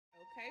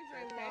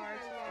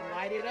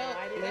Light it up.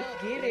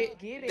 Let's get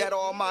it. That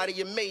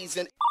almighty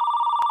amazing.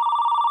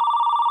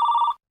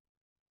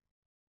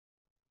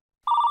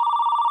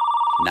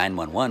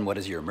 911, what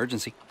is your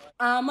emergency?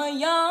 I'm a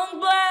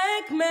young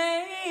black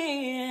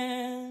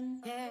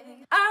man.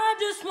 I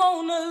just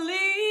wanna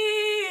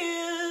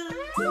live.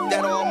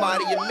 That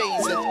almighty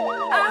amazing.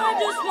 I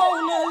just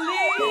wanna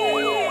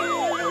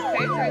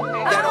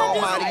live. That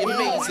almighty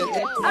amazing.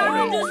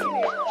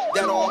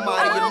 That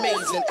almighty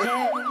amazing.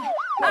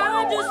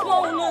 I just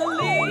wanna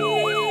live.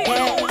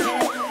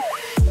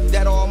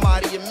 That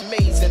almighty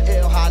amazing,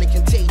 ill, highly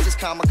contagious,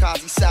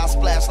 kamikaze style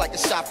splash like a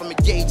shot from a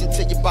gauge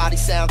until your body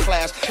sound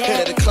clash.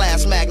 Head of the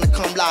class, magna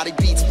cum laude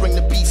beats, bring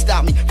the beat,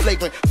 stop me,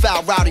 flagrant,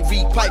 foul, rowdy,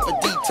 read pipe, a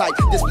deep type.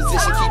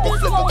 Disposition, keep it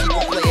flipping,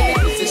 keep it playing. In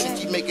position,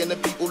 keep making the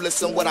people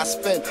listen what I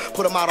spin.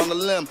 Put them out on the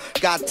limb.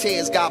 Got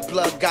tears, got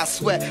blood, got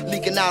sweat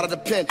leaking out of the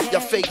pen. Y'all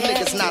fake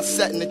niggas not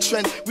setting the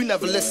trend. We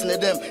never listen to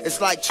them.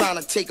 It's like trying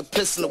to take a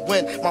piss in the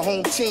wind. My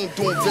home team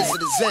doing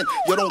visitors in.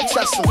 You don't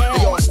test them.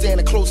 They all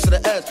standing close to the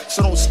edge,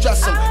 so don't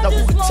stress them. Now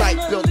who the type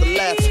built the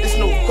last? It's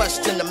no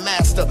question the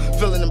master.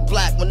 Villain in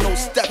black with no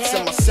steps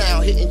in my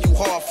sound, hitting you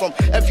hard from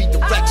every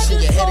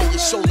direction. Your head and your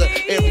shoulder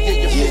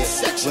area, your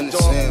midsection. When the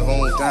sand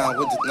hold down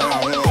with the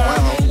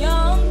 911.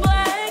 Young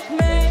black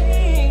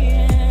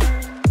man,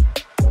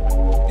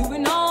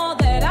 doing all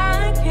that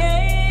I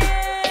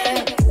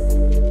can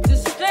to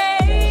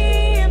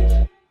stay.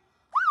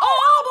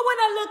 Oh, but when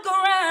I look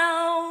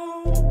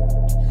around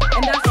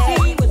and I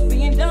see what's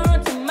being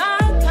done to my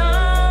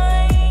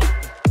kind,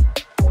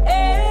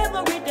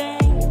 every day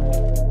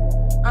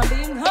I'm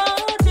being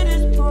hurt to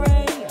this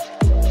prey.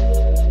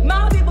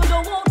 My people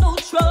don't want no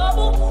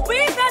trouble. We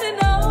got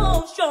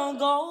enough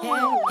struggle.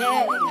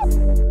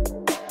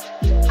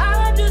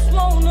 I just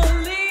wanna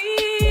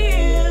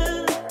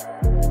live.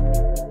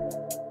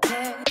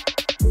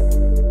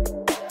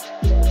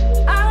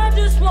 I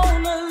just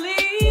wanna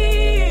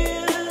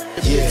live.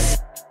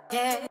 Yes.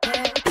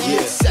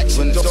 Yeah, Section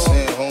when the dog.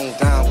 sand hold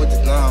down with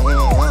the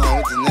 911,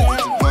 with the niggas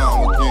to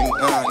ground, with green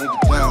eye, nigga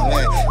down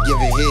there,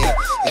 give it here,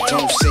 and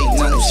don't say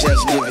nothing,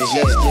 just give it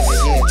here,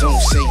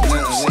 don't say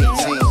nothing, wait,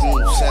 team,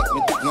 home, sack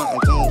with the nothing,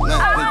 don't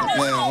not with the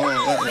man, home,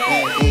 let the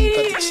man,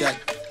 cut the check,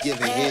 give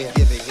it here,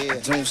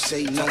 don't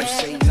say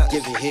nothing,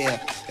 give it here,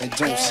 and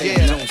don't say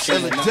nothing.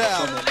 Home of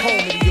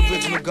the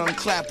original gun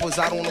clappers.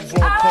 Out on the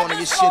wrong corner,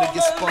 your shit'll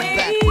get spun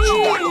back. But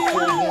you got the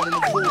full warning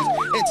of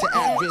rules. Enter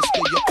at risk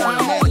of your own I'm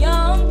a man.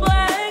 young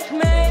black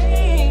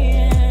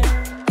man.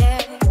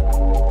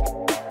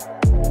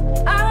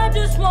 I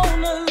just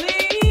wanna live.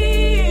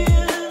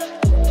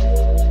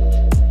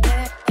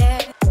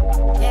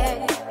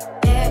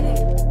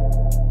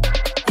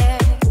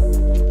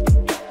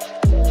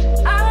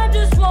 I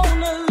just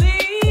wanna live.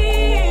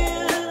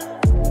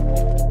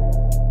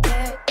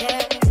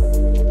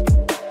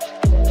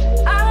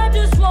 I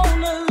just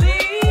wanna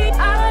live.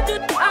 I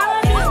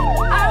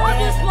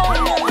just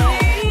wanna live.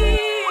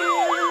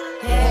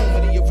 Home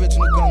of the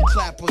original gun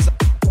clappers.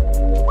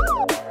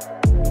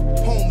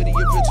 Home of the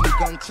original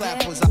gun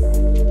clappers.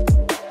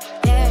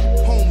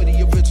 Home of the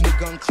original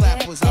gun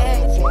clappers. Out on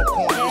the wrong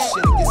corner, your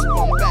shit'll get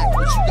spun back.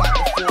 But you got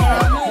the full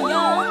I'm warning. a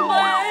young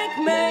black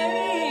man.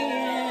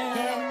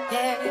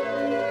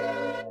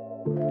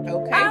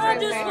 I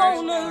just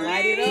wanna live.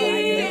 Light it up.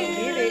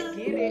 Let's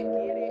get it.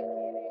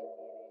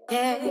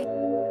 Yeah.